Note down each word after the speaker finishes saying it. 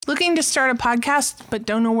Looking to start a podcast but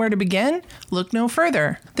don't know where to begin? Look no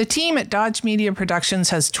further. The team at Dodge Media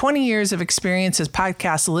Productions has 20 years of experience as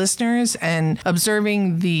podcast listeners and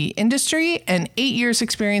observing the industry and 8 years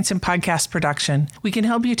experience in podcast production. We can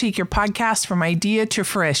help you take your podcast from idea to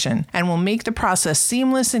fruition, and we'll make the process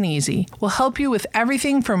seamless and easy. We'll help you with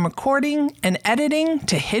everything from recording and editing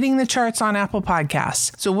to hitting the charts on Apple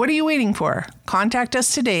Podcasts. So what are you waiting for? Contact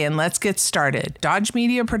us today and let's get started.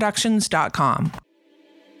 DodgeMediaProductions.com.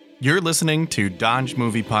 You're listening to Dodge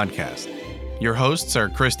Movie Podcast. Your hosts are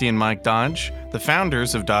Christy and Mike Dodge, the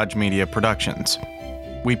founders of Dodge Media Productions.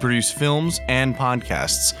 We produce films and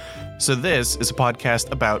podcasts, so this is a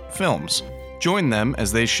podcast about films. Join them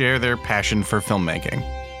as they share their passion for filmmaking.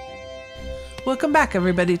 Welcome back,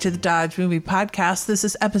 everybody, to the Dodge Movie Podcast. This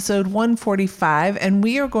is episode 145, and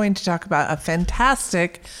we are going to talk about a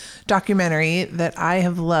fantastic documentary that I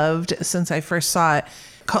have loved since I first saw it.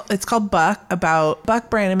 It's called Buck, about Buck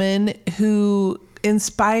Brannaman, who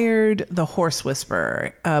inspired The Horse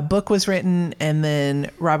Whisperer. A book was written, and then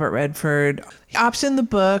Robert Redford optioned the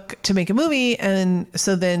book to make a movie, and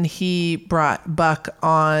so then he brought Buck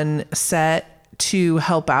on set to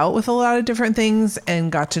help out with a lot of different things and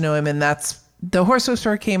got to know him, and that's The Horse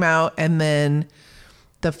Whisperer came out, and then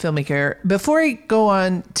the filmmaker. Before I go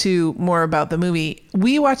on to more about the movie,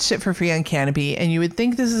 we watched it for free on Canopy, and you would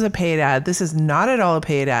think this is a paid ad. This is not at all a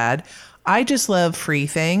paid ad. I just love free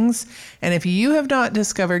things. And if you have not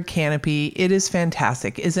discovered Canopy, it is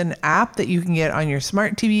fantastic. It's an app that you can get on your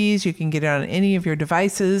smart TVs. You can get it on any of your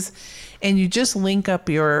devices, and you just link up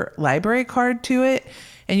your library card to it,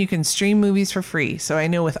 and you can stream movies for free. So I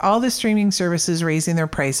know with all the streaming services raising their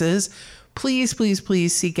prices, please, please,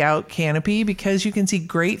 please seek out Canopy because you can see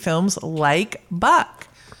great films like Buck.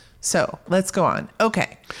 So let's go on.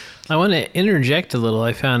 Okay. I want to interject a little.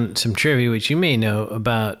 I found some trivia, which you may know,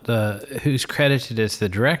 about who's credited as the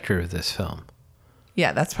director of this film.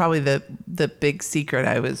 Yeah, that's probably the big secret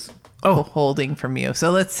I was holding from you. So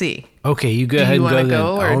let's see. Okay, you go ahead and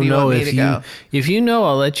go then. Or do you want me to go? If you know,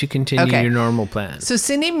 I'll let you continue your normal plan. So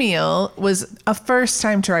Cindy Meal was a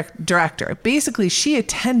first-time director. Basically, she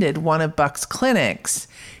attended one of Buck's clinics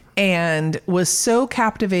and was so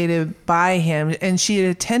captivated by him, and she had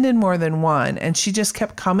attended more than one, and she just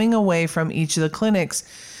kept coming away from each of the clinics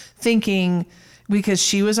thinking, because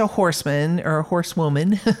she was a horseman or a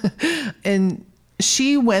horsewoman, and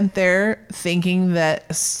she went there thinking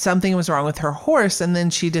that something was wrong with her horse, and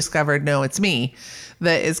then she discovered, no, it's me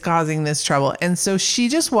that is causing this trouble. And so she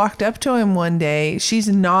just walked up to him one day. She's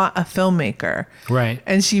not a filmmaker. Right.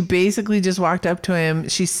 And she basically just walked up to him.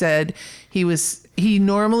 She said he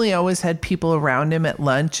normally always had people around him at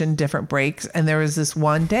lunch and different breaks. And there was this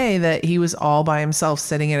one day that he was all by himself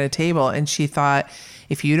sitting at a table. And she thought,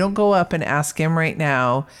 if you don't go up and ask him right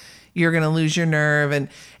now, you're going to lose your nerve.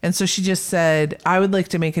 And so she just said, I would like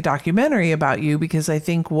to make a documentary about you because I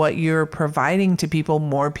think what you're providing to people,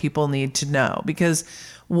 more people need to know. Because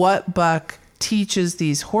what Buck teaches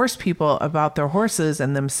these horse people about their horses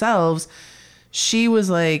and themselves, she was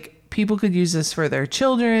like, people could use this for their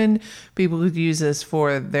children. People could use this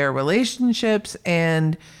for their relationships.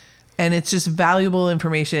 And it's just valuable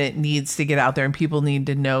information. It needs to get out there, and people need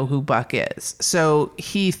to know who Buck is. So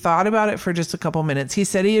he thought about it for just a couple minutes. He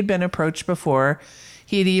said he had been approached before.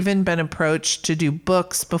 He had even been approached to do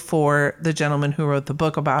books before the gentleman who wrote the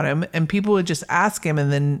book about him, and people would just ask him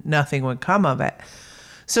and then nothing would come of it.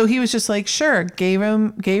 So he was just like, sure, gave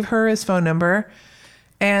her his phone number,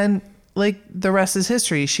 and like the rest is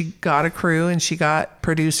history. She got a crew and she got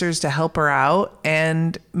producers to help her out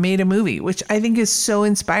and made a movie, which I think is so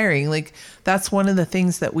inspiring. Like that's one of the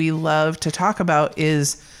things that we love to talk about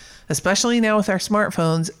is, especially now with our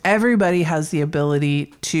smartphones, everybody has the ability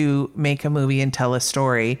to make a movie and tell a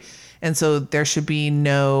story. And so there should be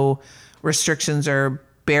no restrictions or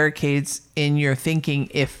barricades in your thinking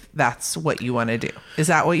if that's what you want to do. Is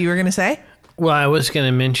that what you were going to say? Well, I was going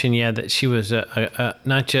to mention, that she was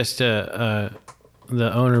not just the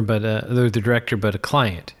owner, but the director, but a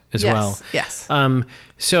client as well. Yes.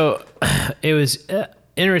 So it was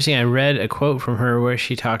interesting. I read a quote from her where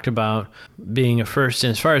she talked about being a first,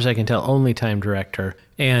 and as far as I can tell, only time director.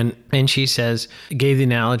 And she says, gave the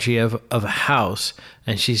analogy of a house.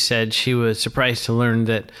 And she said she was surprised to learn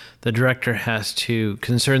that the director has to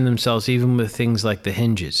concern themselves even with things like the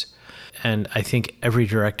hinges. And I think every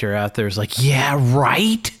director out there is like, yeah,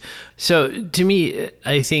 right. So to me,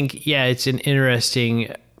 I think, it's an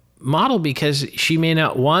interesting model because she may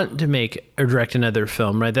not want to make or direct another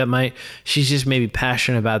film, right? She's just maybe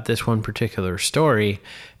passionate about this one particular story.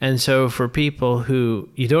 And so for people who,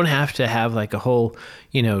 you don't have to have like a whole,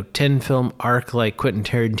 10 film arc like Quentin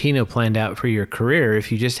Tarantino planned out for your career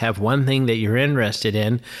if you just have one thing that you're interested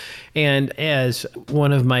in. And as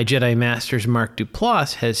one of my Jedi Masters, Mark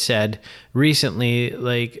Duplass, has said recently,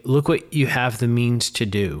 like, look what you have the means to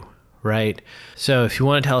do, right? So if you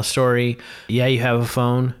want to tell a story, you have a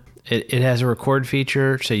phone. It has a record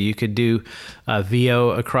feature, so you could do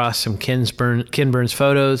VO across some Ken Burns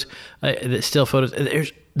photos, still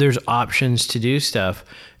photos. There's options to do stuff.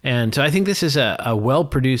 And so I think this is a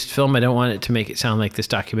well-produced film. I don't want it to make it sound like this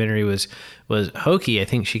documentary was hokey. I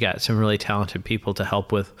think she got some really talented people to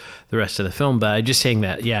help with the rest of the film. But I'm just saying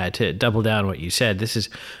that, to double down what you said, this is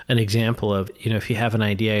an example of, if you have an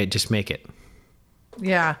idea, just make it.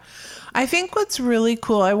 Yeah. I think what's really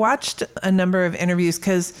cool, I watched a number of interviews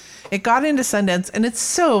because it got into Sundance, and it's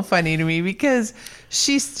so funny to me because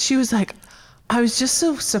she was like, I was just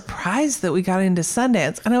so surprised that we got into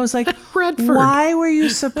Sundance. And I was like, Redford. Why were you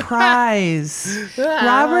surprised?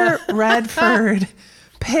 Robert Redford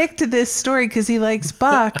picked this story because he likes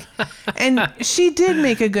Buck, and she did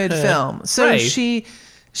make a good film. So right. she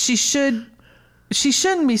shouldn't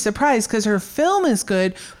be surprised because her film is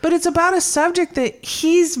good, but it's about a subject that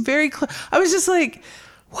he's very I was just like,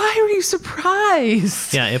 why were you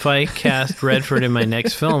surprised? Yeah, if I cast Redford in my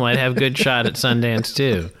next film, I'd have a good shot at Sundance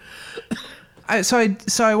too.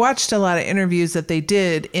 So I watched a lot of interviews that they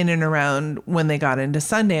did in and around when they got into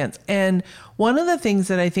Sundance. And one of the things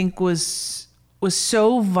that I think was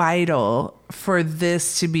so vital for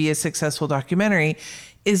this to be a successful documentary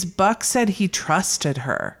is Buck said he trusted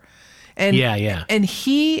her. And, and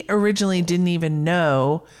he originally didn't even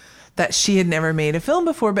know that she had never made a film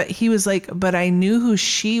before, but he was like, but I knew who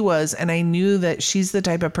she was, and I knew that she's the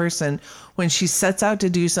type of person, when she sets out to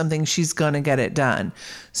do something, she's going to get it done.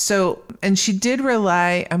 So, and she did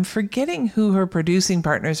rely, I'm forgetting who her producing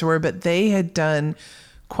partners were, but they had done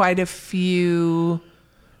quite a few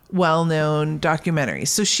well-known documentaries.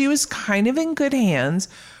 So she was kind of in good hands.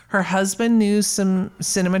 Her husband knew some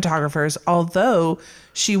cinematographers, although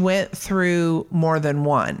she went through more than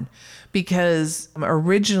one, because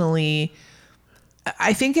originally,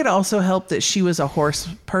 I think it also helped that she was a horse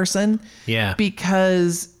person. Yeah.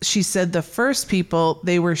 Because she said the first people,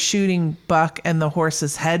 they were shooting Buck and the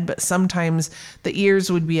horse's head, but sometimes the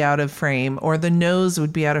ears would be out of frame, or the nose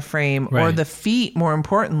would be out of frame, right, or the feet, more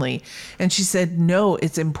importantly. And she said, no,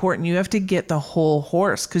 it's important. You have to get the whole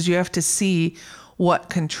horse, because you have to see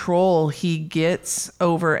what control he gets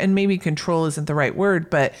over, and maybe control isn't the right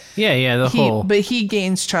word, but he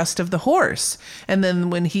gains trust of the horse. And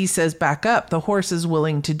then when he says back up, the horse is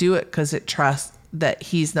willing to do it because it trusts that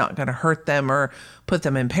he's not going to hurt them or put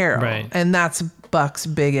them in peril. Right. And that's Buck's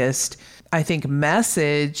biggest, I think,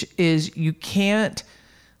 message is you can't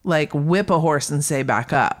like whip a horse and say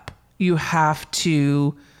back up. You have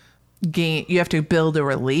to build a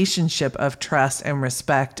relationship of trust and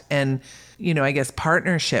respect and, I guess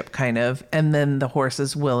partnership kind of, and then the horse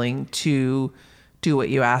is willing to do what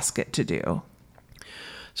you ask it to do.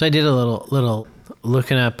 So I did a little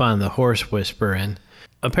looking up on the horse whisper, and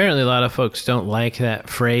apparently a lot of folks don't like that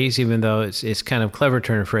phrase, even though it's kind of clever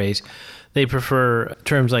turn of phrase. They prefer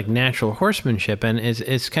terms like natural horsemanship, and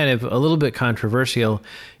it's kind of a little bit controversial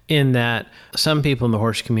in that some people in the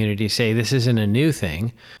horse community say this isn't a new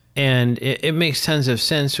thing. And it makes tons of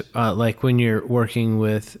sense, like when you're working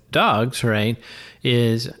with dogs, right,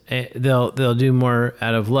 is they'll do more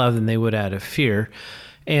out of love than they would out of fear.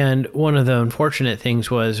 And one of the unfortunate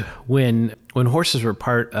things was when horses were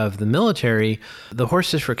part of the military, the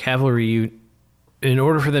horses for cavalry, in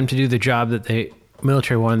order for them to do the job that the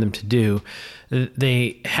military wanted them to do,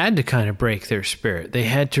 they had to kind of break their spirit. They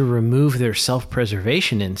had to remove their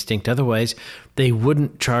self-preservation instinct. Otherwise, they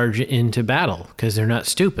wouldn't charge into battle because they're not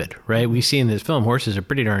stupid, right? We see in this film, horses are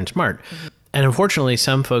pretty darn smart. And unfortunately,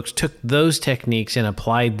 some folks took those techniques and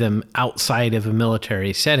applied them outside of a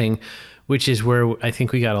military setting, which is where I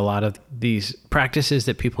think we got a lot of these practices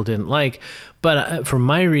that people didn't like. But from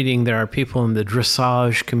my reading, there are people in the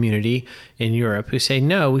dressage community in Europe who say,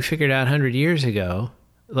 no, we figured out 100 years ago,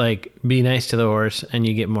 like, be nice to the horse and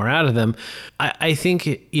you get more out of them. I think,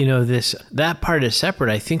 that part is separate.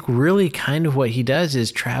 I think really kind of what he does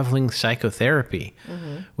is traveling psychotherapy.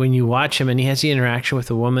 Mm-hmm. When you watch him, and he has the interaction with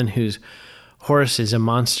a woman whose horse is a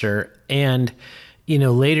monster, and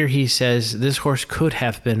later he says, this horse could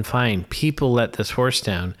have been fine. People let this horse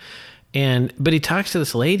down. But he talks to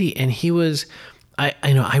this lady, and he was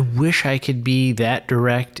I know, I wish I could be that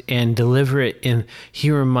direct and deliver it. And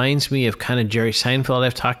he reminds me of kind of Jerry Seinfeld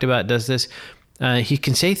I've talked about, does this. He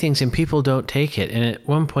can say things and people don't take it. And at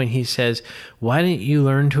one point he says, why didn't you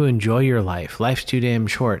learn to enjoy your life? Life's too damn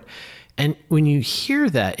short. And when you hear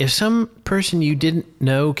that, if some person you didn't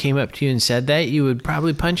know came up to you and said that, you would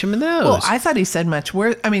probably punch him in the nose. Well, I thought he said much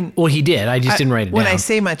worse. I mean, well, he did. I just didn't write it when down. I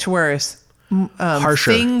say much worse,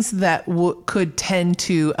 harsher things that could tend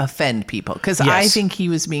to offend people. Because I Yes. think he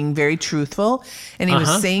was being very truthful, and he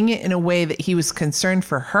was saying it in a way that he was concerned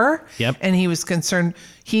for her. Yep. And he was concerned.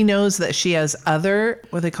 He knows that she has other,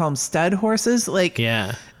 what they call them, stud horses. Like,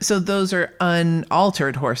 Yeah. So those are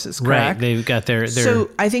unaltered horses, Right. correct? They've got their So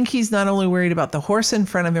I think he's not only worried about the horse in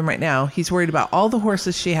front of him right now, he's worried about all the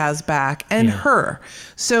horses she has back and her.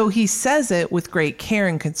 So he says it with great care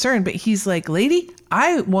and concern, but he's like, lady,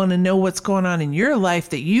 I want to know what's going on in your life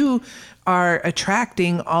that you are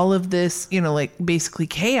attracting all of this, like basically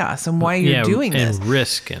chaos and why you're doing this. And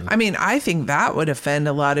risk. And I mean, I think that would offend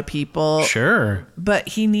a lot of people. sure. But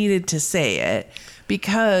he needed to say it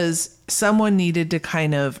because someone needed to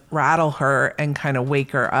kind of rattle her and kind of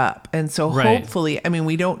wake her up. And so Right. hopefully, I mean,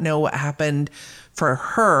 we don't know what happened for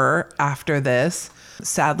her after this.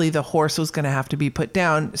 Sadly, the horse was going to have to be put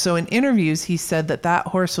down. So in interviews, he said that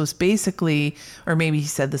horse was basically, or maybe he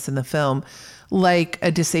said this in the film, like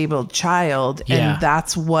a disabled child. Yeah. And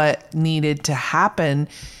that's what needed to happen.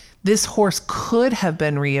 This horse could have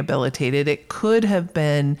been rehabilitated. It could have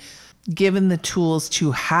been given the tools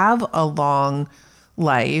to have a long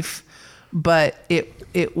life, but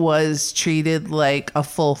it was treated like a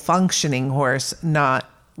full functioning horse, not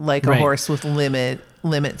like a Right. horse with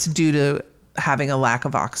limits due to having a lack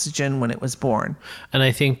of oxygen when it was born. And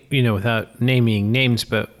I think, without naming names,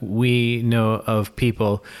 but we know of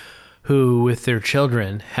people who with their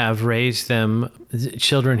children have raised them,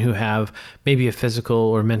 children who have maybe a physical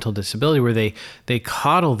or mental disability, where they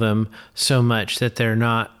coddle them so much that they're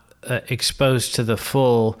not exposed to the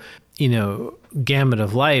full, gamut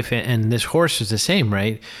of life. And this horse was the same,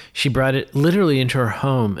 right? She brought it literally into her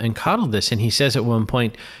home and coddled this. And he says at one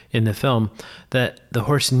point in the film that the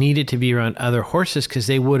horse needed to be around other horses because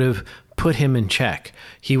they would have put him in check.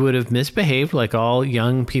 He would have misbehaved like all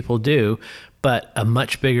young people do, but a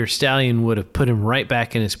much bigger stallion would have put him right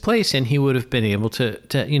back in his place, and he would have been able to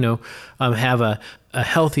have a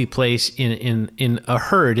healthy place in a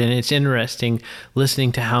herd. And it's interesting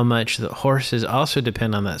listening to how much the horses also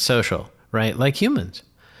depend on that social, right? Like humans.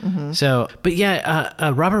 Mm-hmm. So, but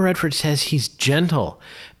Robert Redford says he's gentle.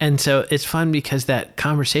 And so it's fun because that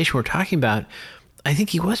conversation we're talking about, I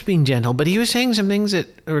think he was being gentle, but he was saying some things that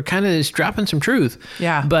were kind of dropping some truth.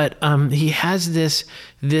 Yeah. But he has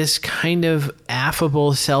this kind of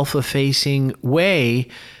affable, self-effacing way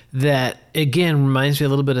that, again, reminds me a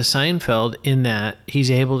little bit of Seinfeld in that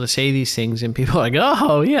he's able to say these things and people are like,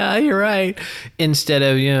 oh, yeah, you're right, instead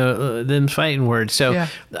of, them fighting words. So Yeah.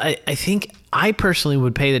 I think I personally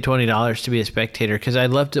would pay the $20 to be a spectator because I'd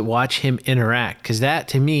love to watch him interact, because that,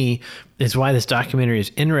 to me, is why this documentary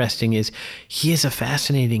is interesting. Is he is a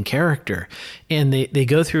fascinating character, and they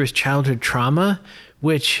go through his childhood trauma,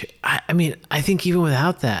 which I mean, I think even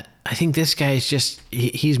without that, I think this guy is just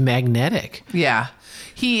he's magnetic. Yeah.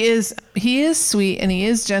 He is sweet and he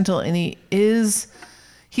is gentle and he's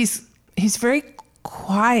very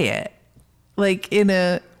quiet. Like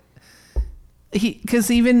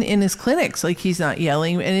because even in his clinics, like he's not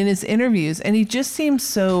yelling, and in his interviews, and he just seems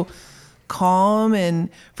so calm. And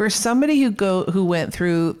for somebody who went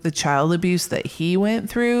through the child abuse that he went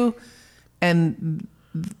through, and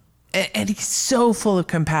he's so full of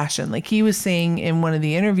compassion. Like he was saying in one of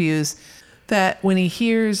the interviews that when he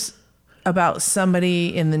hears about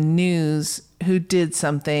somebody in the news who did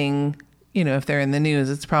something, if they're in the news,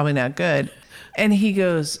 it's probably not good. And he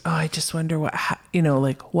goes, oh, I just wonder what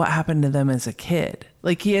happened to them as a kid.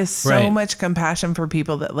 Like he has so much compassion for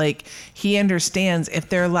people that like he understands if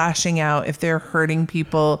they're lashing out, if they're hurting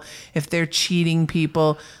people, if they're cheating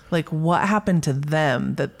people, like what happened to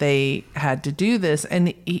them that they had to do this.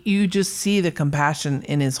 And you just see the compassion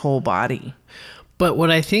in his whole body. But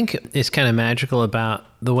what I think is kind of magical about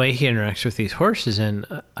the way he interacts with these horses, and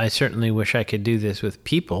I certainly wish I could do this with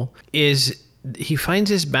people, is he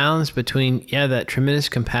finds this balance between, that tremendous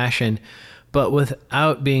compassion, but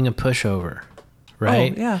without being a pushover,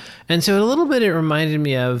 right? Oh, yeah. And so a little bit it reminded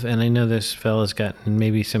me of, and I know this fella's gotten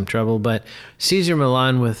maybe some trouble, but Cesar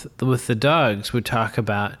Millan with the dogs would talk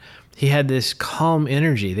about, he had this calm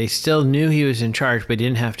energy. They still knew he was in charge, but he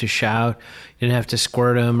didn't have to shout, didn't have to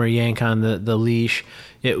squirt them or yank on the leash.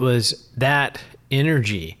 It was that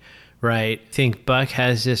energy right? I think Buck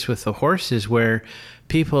has this with the horses where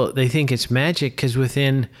people, they think it's magic because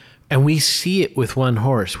and we see it with one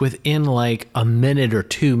horse, within like a minute or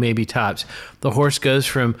two, maybe tops, the horse goes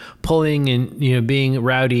from pulling and, being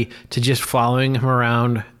rowdy to just following him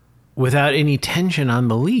around without any tension on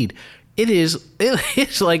the lead. It is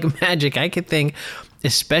like magic. I could think,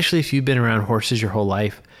 especially if you've been around horses your whole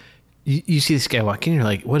life, you see this guy walking, you're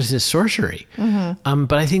like, what is this sorcery? Mm-hmm.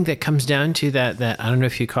 But I think that comes down to that I don't know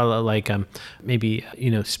if you call it like maybe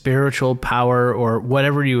spiritual power or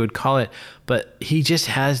whatever you would call it, but he just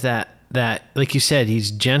has that like you said, he's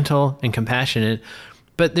gentle and compassionate,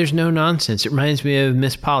 but there's no nonsense. It reminds me of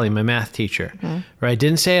Miss Polly, my math teacher, right?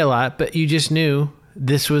 Didn't say a lot, but you just knew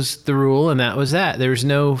this was the rule and that was that. There was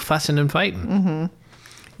no fussing and fighting. Mm-hmm.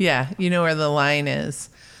 Yeah, you know where the line is.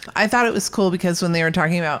 I thought it was cool because when they were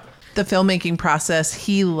talking about the filmmaking process,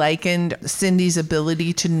 he likened Cindy's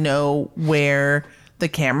ability to know where the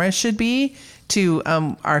camera should be to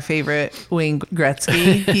our favorite Wayne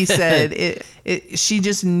Gretzky. He said she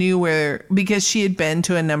just knew where, because she had been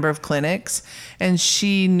to a number of clinics and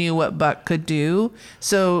she knew what Buck could do.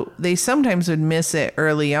 So they sometimes would miss it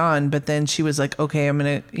early on, but then she was like, okay, I'm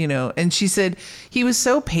going to, and she said he was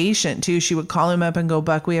so patient too. She would call him up and go,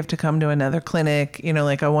 Buck, we have to come to another clinic.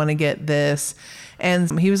 Like I want to get this.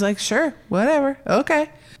 And he was like, sure, whatever. Okay.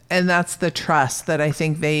 And that's the trust that I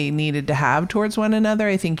think they needed to have towards one another.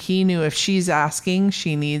 I think he knew if she's asking,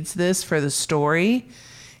 she needs this for the story.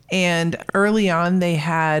 And early on, they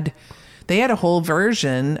had a whole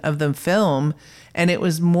version of the film, and it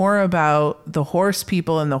was more about the horse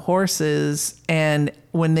people and the horses. And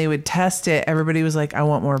when they would test it, everybody was like, I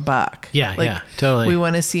want more Buck. Yeah, totally. We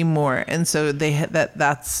want to see more. And so they had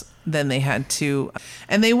then they had to,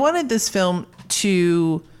 and they wanted this film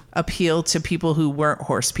to appeal to people who weren't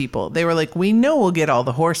horse people. They were like, we know we'll get all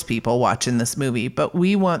the horse people watching this movie, but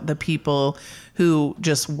we want the people who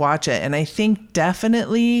just watch it. And I think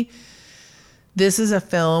definitely this is a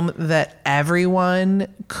film that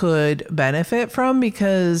everyone could benefit from,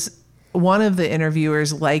 because one of the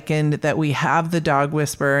interviewers likened that we have the dog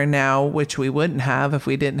whisperer now, which we wouldn't have if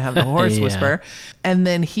we didn't have the horse whisperer. And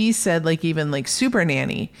then he said even like Super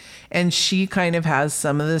Nanny, and she kind of has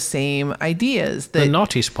some of the same ideas. The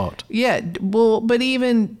naughty spot. Yeah. Well, but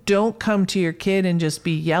even don't come to your kid and just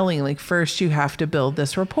be yelling. Like first you have to build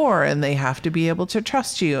this rapport and they have to be able to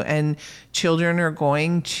trust you. And children are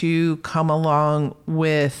going to come along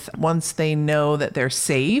with, once they know that they're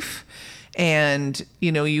safe, and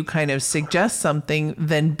you kind of suggest something,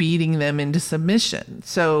 then beating them into submission.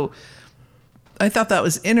 So I thought that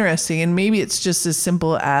was interesting. And maybe it's just as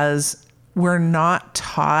simple as we're not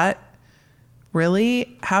taught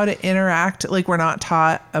really how to interact. Like we're not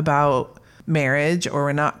taught about marriage, or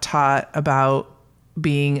we're not taught about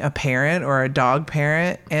being a parent or a dog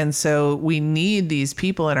parent. And so we need these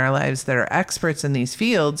people in our lives that are experts in these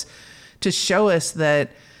fields to show us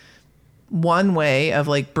that one way of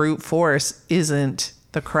like brute force isn't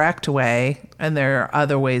the correct way, and there are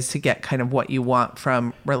other ways to get kind of what you want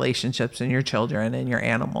from relationships and your children and your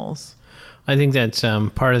animals. I think that's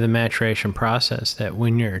part of the maturation process, that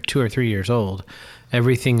when you're 2 or 3 years old,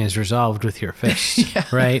 everything is resolved with your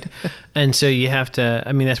fists, right? And so you have to,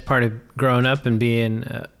 that's part of growing up and being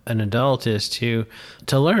an adult, is to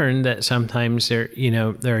learn that sometimes there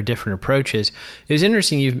are different approaches. It was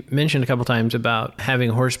interesting, you've mentioned a couple times about having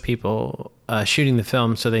horse people shooting the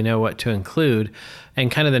film so they know what to include. And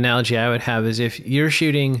kind of the analogy I would have is if you're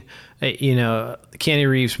shooting Keanu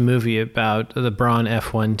Reeves movie about the Braun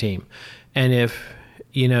F1 team, and if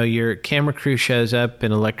your camera crew shows up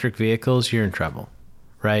in electric vehicles, you're in trouble,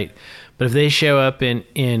 right? But if they show up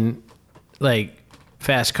in like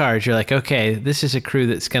fast cars, you're like, okay, this is a crew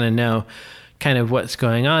that's going to know kind of what's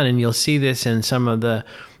going on. And you'll see this in some of the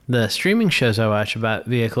streaming shows I watch about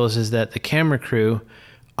vehicles, is that the camera crew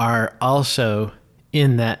are also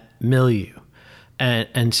in that milieu.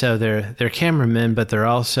 And so they're cameramen, but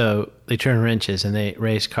they turn wrenches and they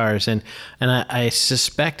race cars. And I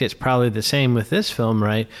suspect it's probably the same with this film,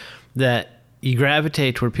 right? That you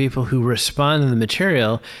gravitate toward people who respond to the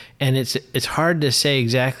material, and it's hard to say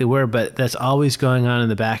exactly where, but that's always going on in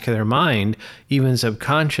the back of their mind, even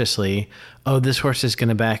subconsciously. Oh, this horse is going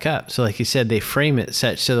to back up. So like you said, they frame it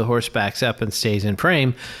such so the horse backs up and stays in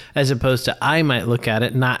frame, as opposed to I might look at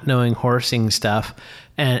it not knowing horsing stuff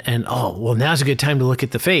and oh, well, now's a good time to look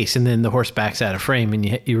at the face, and then the horse backs out of frame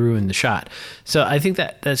and you ruin the shot. So I think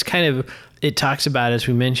that's kind of, it talks about, as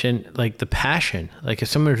we mentioned, like the passion. Like if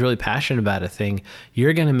someone's really passionate about a thing,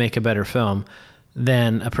 you're going to make a better film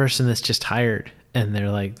than a person that's just hired and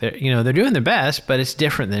they're doing their best, but it's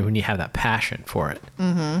different than when you have that passion for it.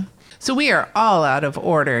 So we are all out of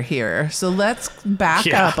order here. So let's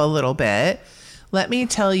back up a little bit. Let me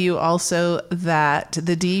tell you also that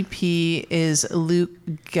the DP is Luke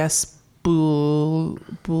Gespuler.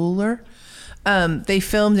 They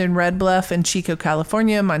filmed in Red Bluff and Chico,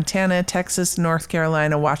 California, Montana, Texas, North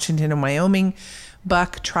Carolina, Washington, and Wyoming.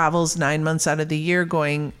 Buck travels 9 months out of the year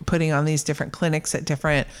putting on these different clinics at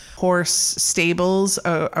different horse stables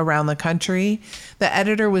around the country. The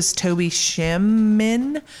editor was Toby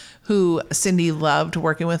Shimmin, who Cindy loved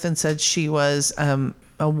working with and said she was a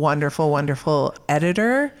wonderful, wonderful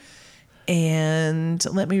editor. And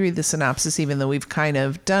let me read the synopsis, even though we've kind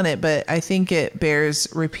of done it, but I think it bears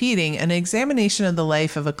repeating. An examination of the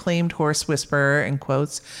life of acclaimed horse whisperer, in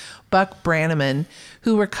quotes, Buck Brannaman,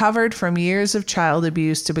 who recovered from years of child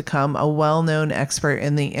abuse to become a well-known expert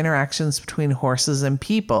in the interactions between horses and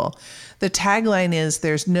people. The tagline is,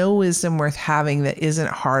 "There's no wisdom worth having that isn't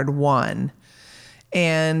hard won."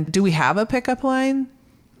 And do we have a pickup line?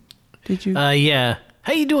 Did you? Yeah.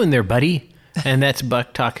 How you doing there, buddy? And that's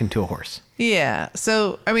Buck talking to a horse. Yeah.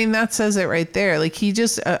 So, I mean, that says it right there. Like, he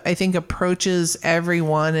just, I think, approaches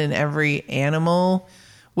everyone and every animal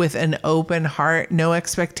with an open heart, no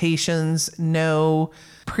expectations,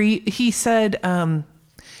 he said,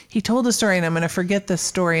 he told a story, and I'm going to forget the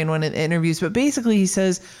story in one of the interviews, but basically he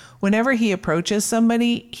says whenever he approaches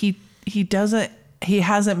somebody, he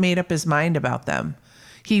hasn't made up his mind about them.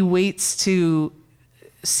 He waits to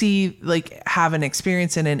see, like, have an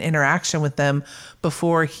experience and an interaction with them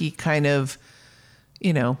before he kind of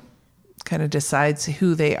decides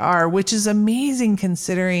who they are, which is amazing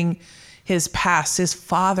considering his past. His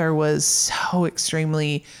father was so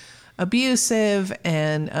extremely abusive,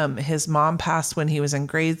 and his mom passed when he was in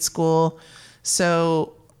grade school.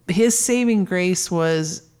 So his saving grace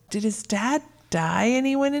was, did his dad die and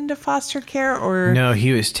he went into foster care? Or no,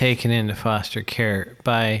 he was taken into foster care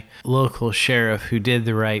by local sheriff who did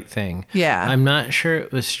the right thing. Yeah. I'm not sure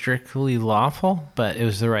it was strictly lawful, but it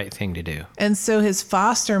was the right thing to do. And so his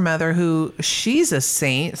foster mother, who, she's a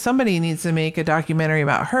saint, somebody needs to make a documentary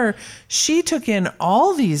about her. She took in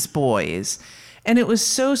all these boys, and it was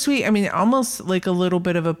so sweet. I mean, almost like a little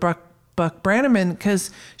bit of a Buck Brannaman,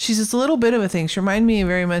 because she's just a little bit of a thing. She reminded me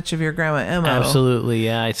very much of your grandma Emma. Absolutely,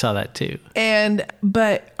 yeah, I saw that too.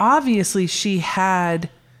 But obviously she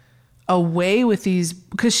had a way with these,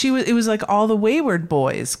 because it was like all the wayward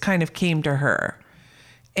boys kind of came to her,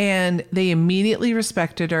 and they immediately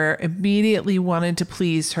respected her, immediately wanted to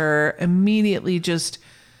please her, immediately just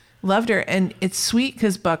loved her. And it's sweet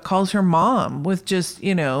because Buck calls her mom with just,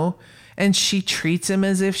 and she treats him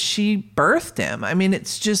as if she birthed him. I mean,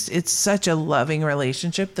 it's such a loving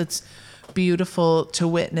relationship that's beautiful to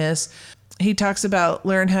witness. He talks about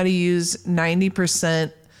learn how to use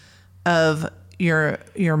 90% of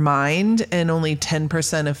your mind and only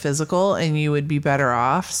 10% of physical, and you would be better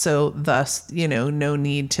off. So thus, no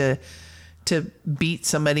need to beat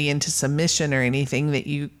somebody into submission or anything, that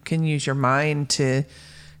you can use your mind to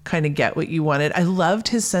kind of get what you wanted. I loved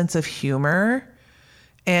his sense of humor.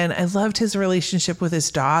 And I loved his relationship with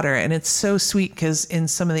his daughter. And it's so sweet because in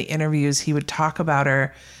some of the interviews, he would talk about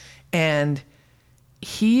her, and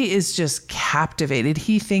he is just captivated.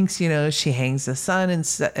 He thinks, she hangs the sun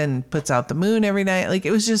and puts out the moon every night. Like,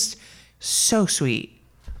 it was just so sweet.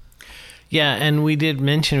 Yeah, and we did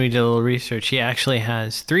mention, we did a little research. He actually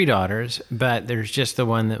has 3 daughters, but there's just the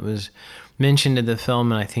one that was mentioned in the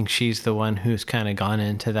film, and I think she's the one who's kind of gone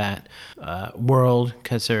into that world,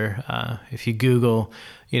 because if you Google,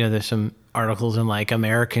 there's some articles in like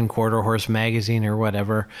American Quarter Horse Magazine or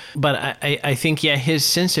whatever. But I think, his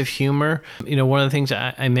sense of humor, one of the things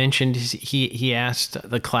I mentioned is he asked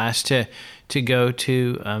the class to go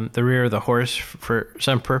to the rear of the horse for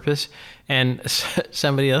some purpose, and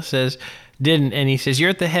somebody else says, didn't, and he says, you're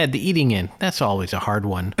at the head, the eating end. That's always a hard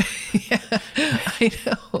one. Yeah, I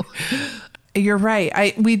know. You're right. I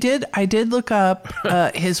did look up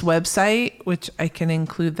his website, which I can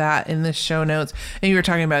include that in the show notes. And you were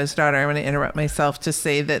talking about his daughter. I'm going to interrupt myself to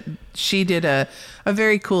say that she did a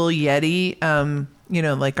very cool Yeti,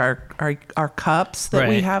 like our cups that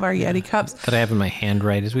we have, our Yeti cups. That I have in my hand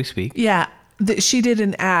right as we speak. Yeah. She did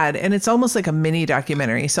an ad, and it's almost like a mini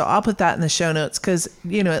documentary. So I'll put that in the show notes because,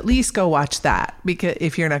 at least go watch that, because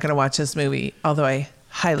if you're not going to watch this movie, although I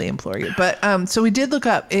highly implore you. But so we did look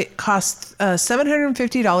up, it costs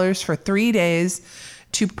 $750 for 3 days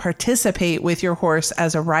to participate with your horse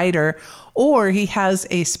as a rider, or he has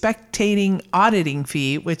a spectating auditing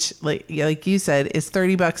fee, which like you said is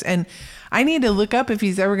 $30. And I need to look up if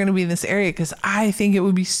he's ever going to be in this area because I think it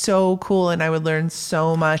would be so cool and I would learn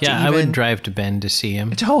so much. Yeah, I would drive to Bend to see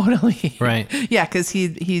him. Totally. Right. Yeah, because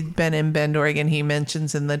he'd been in Bend, Oregon, he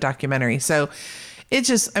mentions in the documentary. So it's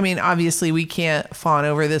just, I mean, obviously we can't fawn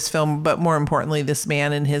over this film, but more importantly, this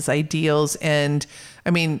man and his ideals. And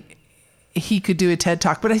I mean, he could do a TED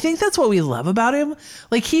Talk, but I think that's what we love about him.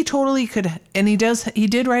 Like he totally could, and he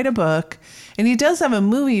did write a book and he does have a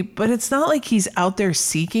movie, but it's not like he's out there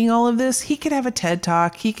seeking all of this. He could have a TED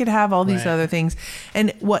Talk. He could have all these other things.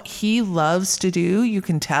 And what he loves to do, you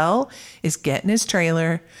can tell, is get in his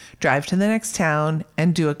trailer, drive to the next town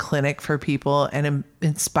and do a clinic for people and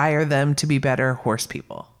inspire them to be better horse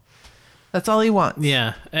people. That's all he wants.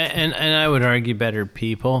 Yeah. And I would argue better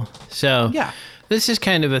people. So yeah. This is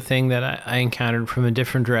kind of a thing that I encountered from a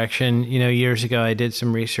different direction. You know, years ago, I did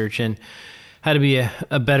some research in how to be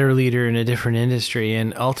a better leader in a different industry.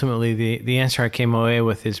 And ultimately, the answer I came away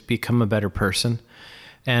with is become a better person.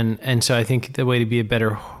 And so I think the way to be a better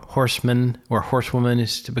horseman or horsewoman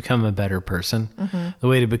is to become a better person. Mm-hmm. The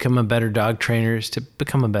way to become a better dog trainer is to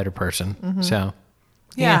become a better person. Mm-hmm. So,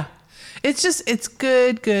 yeah. It's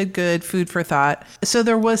good food for thought. So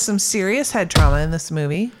there was some serious head trauma in this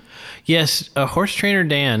movie. Yes, horse trainer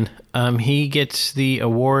Dan, he gets the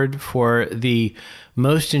award for the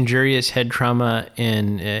most injurious head trauma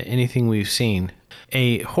in anything we've seen.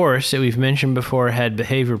 A horse that we've mentioned before had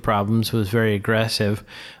behavior problems, was very aggressive,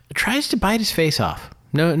 tries to bite his face off.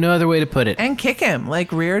 No other way to put it. And kick him,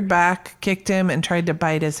 like reared back, kicked him, and tried to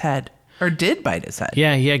bite his head. Or did bite his head.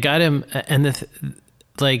 Yeah, got him, and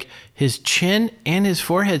like his chin and his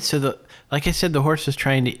forehead, so like I said, the horse was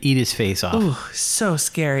trying to eat his face off. Ooh, so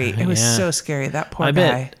scary. It was so scary. That poor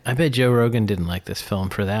guy. I bet Joe Rogan didn't like this film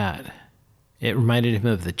for that. It reminded him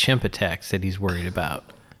of the chimp attacks that he's worried about.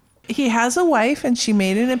 He has a wife and she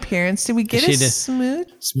made an appearance. Did we get a smooch?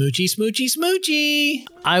 Smoochy.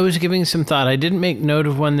 I was giving some thought. I didn't make note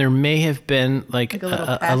of when there may have been like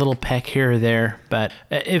a little peck here or there, but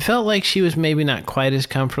it felt like she was maybe not quite as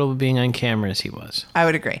comfortable being on camera as he was. I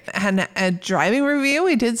would agree. And a driving review,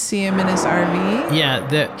 we did see him in his RV.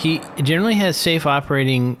 Yeah, he generally has safe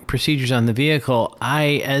operating procedures on the vehicle.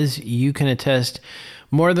 I, as you can attest,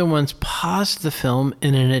 more than once paused the film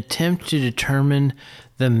in an attempt to determine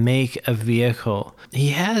the make of vehicle. He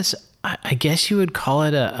has, I guess you would call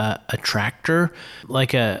it a tractor,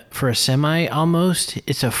 like for a semi almost.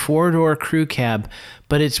 It's a 4-door crew cab,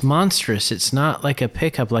 but it's monstrous. It's not like a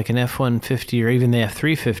pickup like an F-150 or even the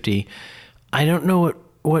F-350. I don't know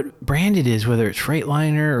what brand it is, whether it's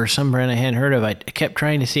Freightliner or some brand I hadn't heard of. I kept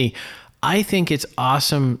trying to see. I think it's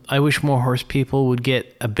awesome. I wish more horse people would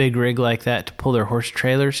get a big rig like that to pull their horse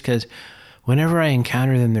trailers, because whenever I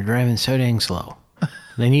encounter them, they're driving so dang slow.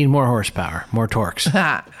 They need more horsepower, more torques.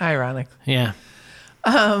 Ironic. Yeah.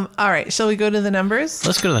 All right. Shall we go to the numbers?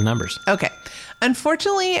 Let's go to the numbers. Okay.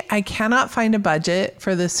 Unfortunately, I cannot find a budget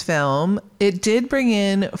for this film. It did bring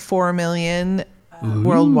in $4 million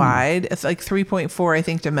worldwide. It's like 3.4, I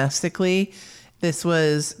think, domestically. This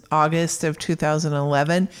was August of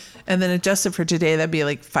 2011. And then adjusted for today, that'd be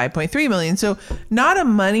like 5.3 million. So not a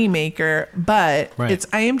money maker, but its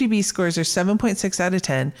IMDb scores are 7.6 out of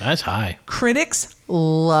 10. That's high. Critics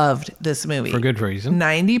loved this movie. For good reason.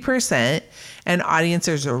 90%. And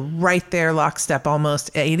audiences are right there, lockstep,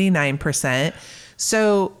 almost 89%.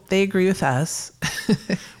 So they agree with us.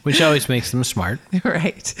 Which always makes them smart.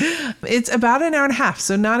 Right. It's about an hour and a half,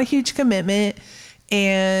 so not a huge commitment.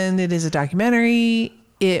 And it is a documentary.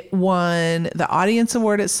 It won the Audience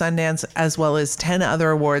Award at Sundance, as well as 10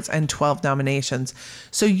 other awards and 12 nominations.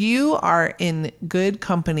 So you are in good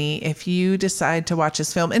company if you decide to watch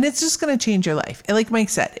this film. And it's just going to change your life. Like Mike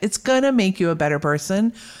said, it's going to make you a better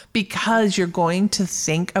person, because you're going to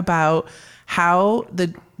think about how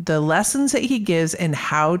the lessons that he gives and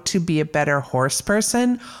how to be a better horse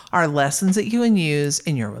person are lessons that you can use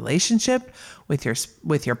in your relationship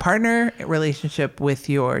with your partner, relationship with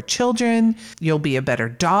your children. You'll be a better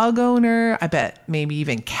dog owner. I bet maybe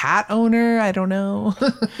even cat owner. I don't know.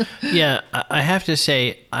 Yeah, I have to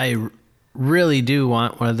say, I really do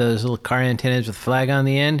want one of those little car antennas with flag on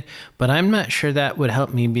the end, but I'm not sure that would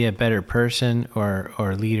help me be a better person or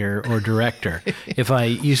leader or director if I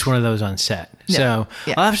used one of those on set. No. So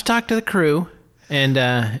yeah. I'll have to talk to the crew and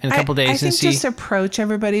in a couple days and see. I think just approach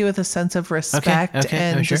everybody with a sense of respect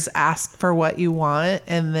and just ask for what you want.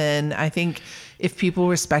 And then I think if people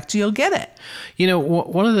respect you, you'll get it. You know,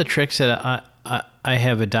 one of the tricks that I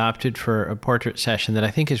have adopted for a portrait session that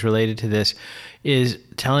I think is related to this is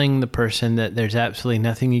telling the person that there's absolutely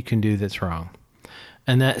nothing you can do that's wrong.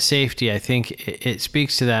 And that safety, I think it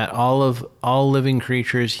speaks to that. All living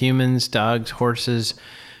creatures, humans, dogs, horses,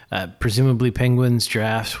 presumably penguins,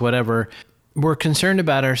 giraffes, whatever. We're concerned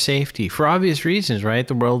about our safety for obvious reasons, right?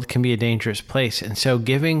 The world can be a dangerous place. And so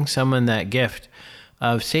giving someone that gift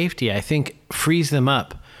of safety, I think, frees them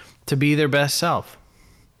up to be their best self.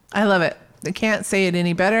 I love it. I can't say it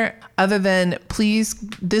any better other than please,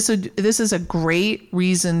 this is a great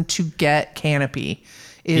reason to get Canopy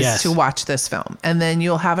is to watch this film. And then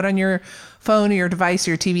you'll have it on your phone or your device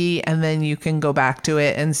or your TV, and then you can go back to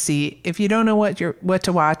it and see. If you don't know what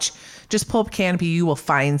to watch, just pull up Canopy. You will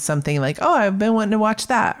find something like, oh, I've been wanting to watch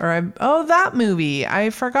that, or oh, that movie, I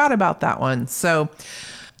forgot about that one. So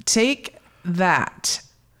take that.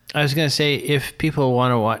 I was going to say, if people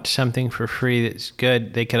want to watch something for free that's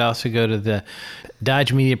good, they could also go to the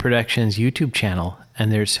Dodge Media Productions YouTube channel,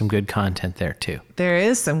 and there's some good content there too. There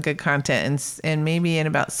is some good content, and maybe in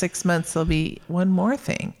about 6 months there'll be one more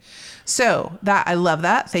thing. So that, I love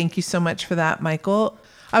that. Thank you so much for that, Michael.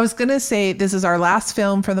 I was going to say this is our last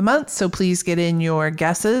film for the month, so please get in your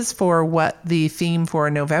guesses for what the theme for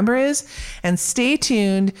November is. And stay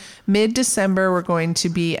tuned. Mid-December, we're going to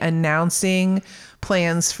be announcing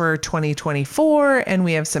plans for 2024, and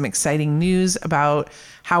we have some exciting news about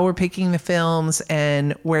how we're picking the films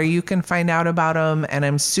and where you can find out about them. And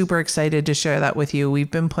I'm super excited to share that with you.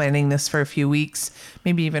 We've been planning this for a few weeks,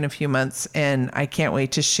 maybe even a few months, and I can't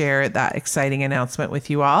wait to share that exciting announcement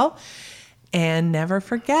with you all. And never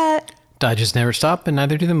forget, Dodges never stop, and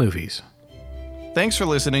neither do the movies. Thanks for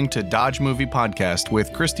listening to Dodge Movie Podcast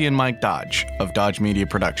with Christy and Mike Dodge of Dodge Media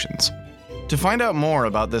Productions. To find out more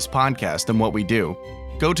about this podcast and what we do,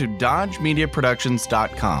 go to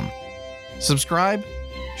dodgemediaproductions.com. Subscribe,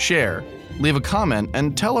 share, leave a comment,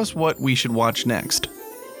 and tell us what we should watch next.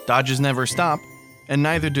 Dodges never stop, and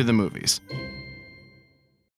neither do the movies.